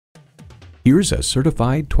Here's a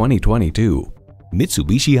certified 2022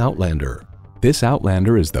 Mitsubishi Outlander. This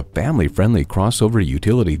Outlander is the family-friendly crossover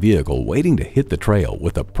utility vehicle waiting to hit the trail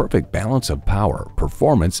with a perfect balance of power,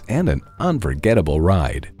 performance, and an unforgettable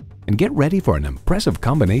ride. And get ready for an impressive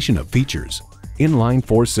combination of features: inline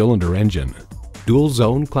 4-cylinder engine,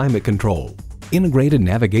 dual-zone climate control, integrated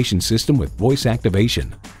navigation system with voice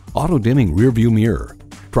activation, auto-dimming rearview mirror,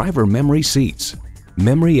 driver memory seats,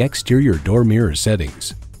 memory exterior door mirror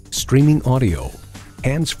settings, streaming audio,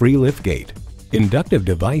 hands-free liftgate, inductive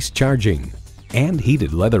device charging, and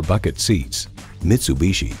heated leather bucket seats.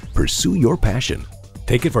 Mitsubishi, pursue your passion.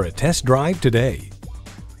 Take it for a test drive today.